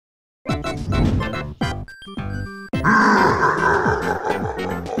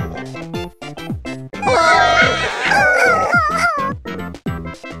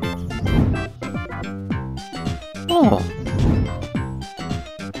Oh.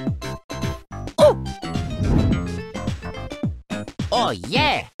 Oh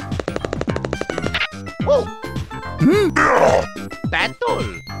yeah. Oh. Battle.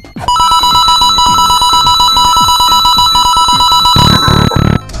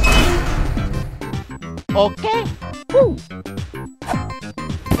 Okay. Woo.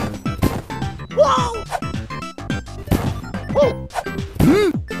 Wow. Woo.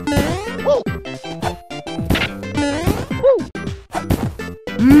 Woo. Woo.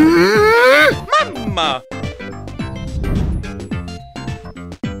 Mamma.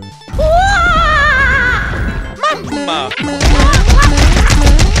 Mamma.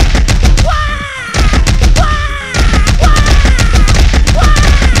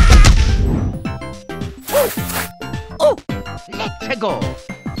 Oh, let's go.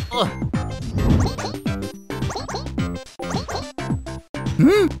 Oh.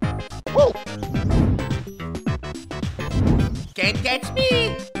 Oh. Can't catch me.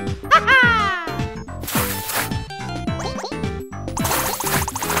 Ha ha.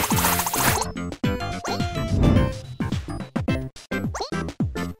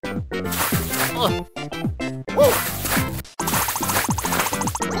 Oh. Oh.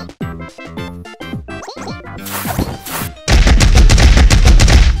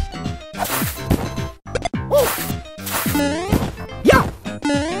 Yeah.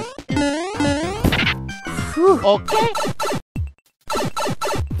 Okay.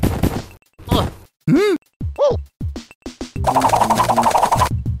 Oh. Oh.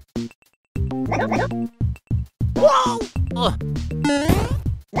 Wow. Oh.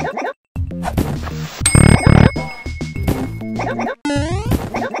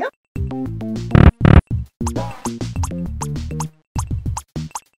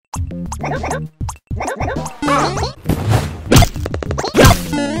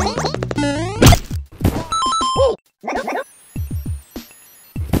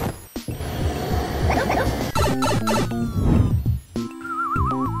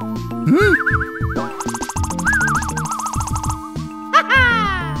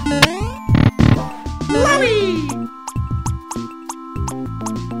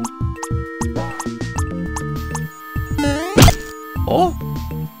 Oh.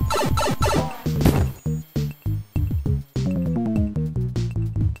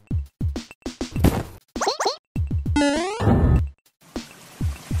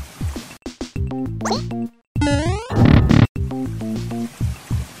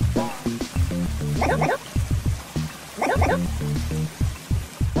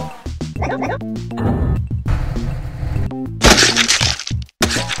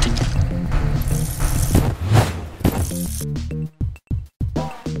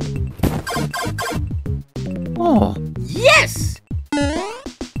 Oh. Yes!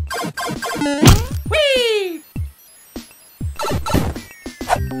 Whee!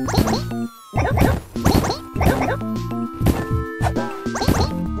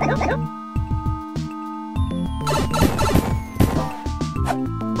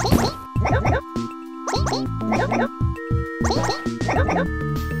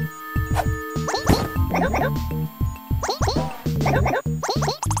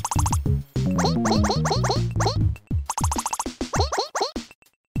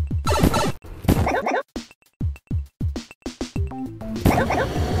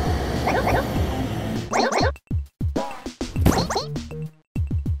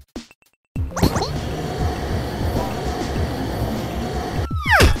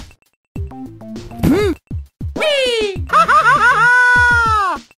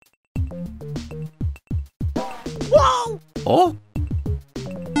 Oh!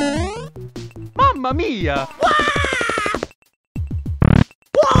 Mamma mia!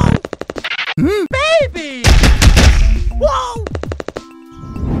 Wow! Baby! Wow!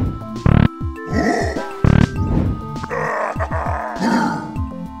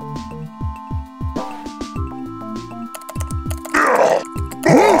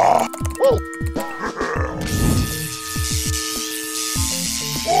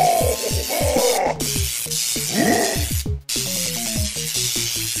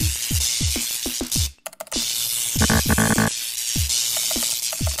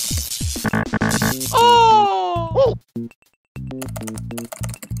 Oh!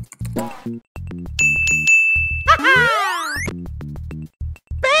 Ha-ha!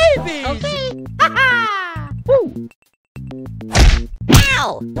 Baby! Okay. Ha-ha! Woo!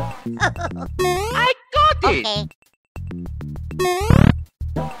 Ow! I got it!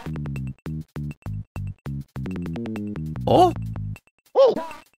 Oh. Oh.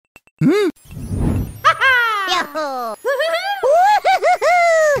 Hmm.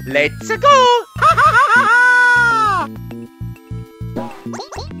 Let's go!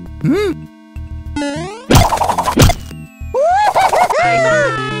 Hmm.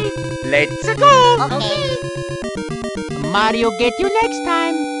 Let's go! Okay. Mario, get you next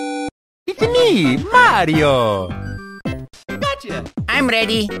time. It's me, Mario. Gotcha! I'm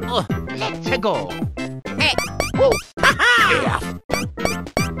ready. Let's go. Hey! Oh. Yeah.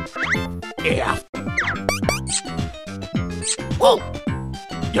 Yeah. Oh!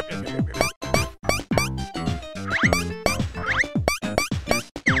 Yep.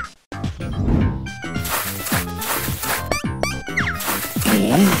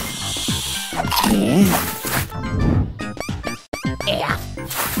 Yeah.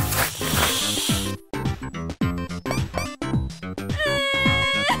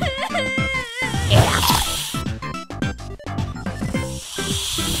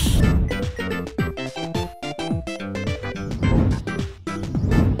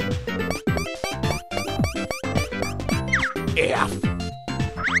 Yeah.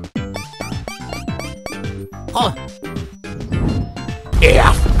 Oh!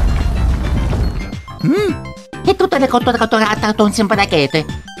 Yeah. Hmm. E tutte le cottorate con simparachete.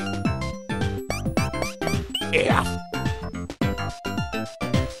 Yeah.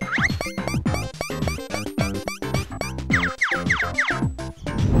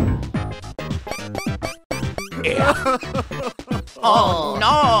 Yeah. Oh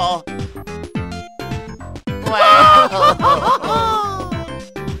no! Wow!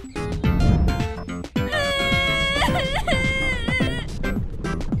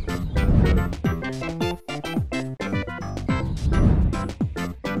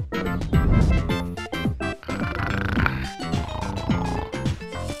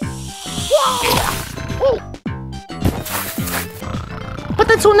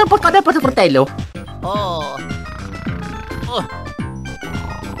 Patanzone portare per il fratello. Oh! Oh!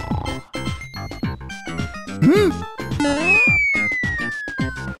 Hmm.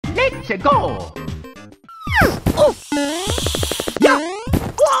 Let's go. Oh! Yeah.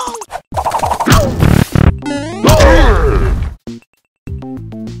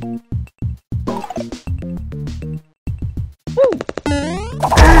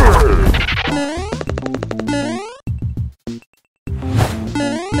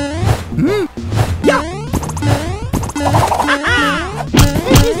 Hmm. Yeah.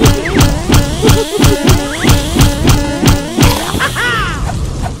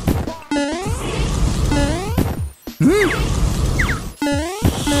 Hmm.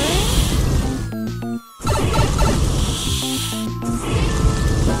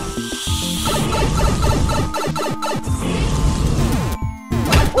 Yeah.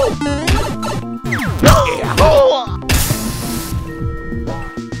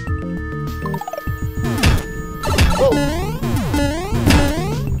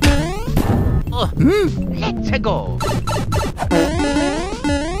 Hmm. Let's go.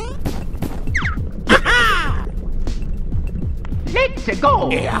 Let's go.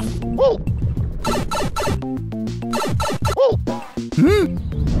 Yeah. Oh. Oh. Hmm.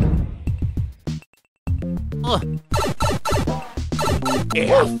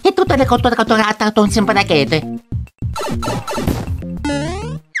 Yeah. E tutte le cottorate con simparachete.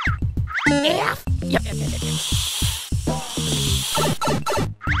 Yeah! Yep.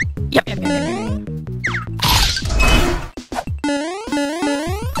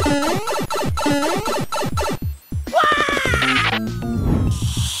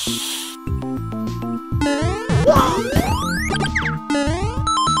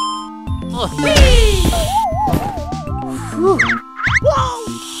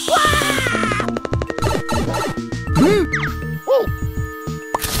 Hmm. Oh.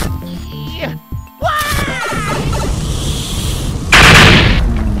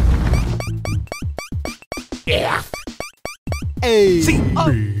 Yeah. Hey. Sì.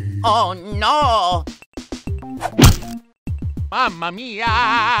 Oh no! Mamma mia!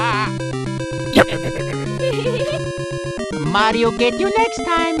 Mario, get you next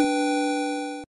time.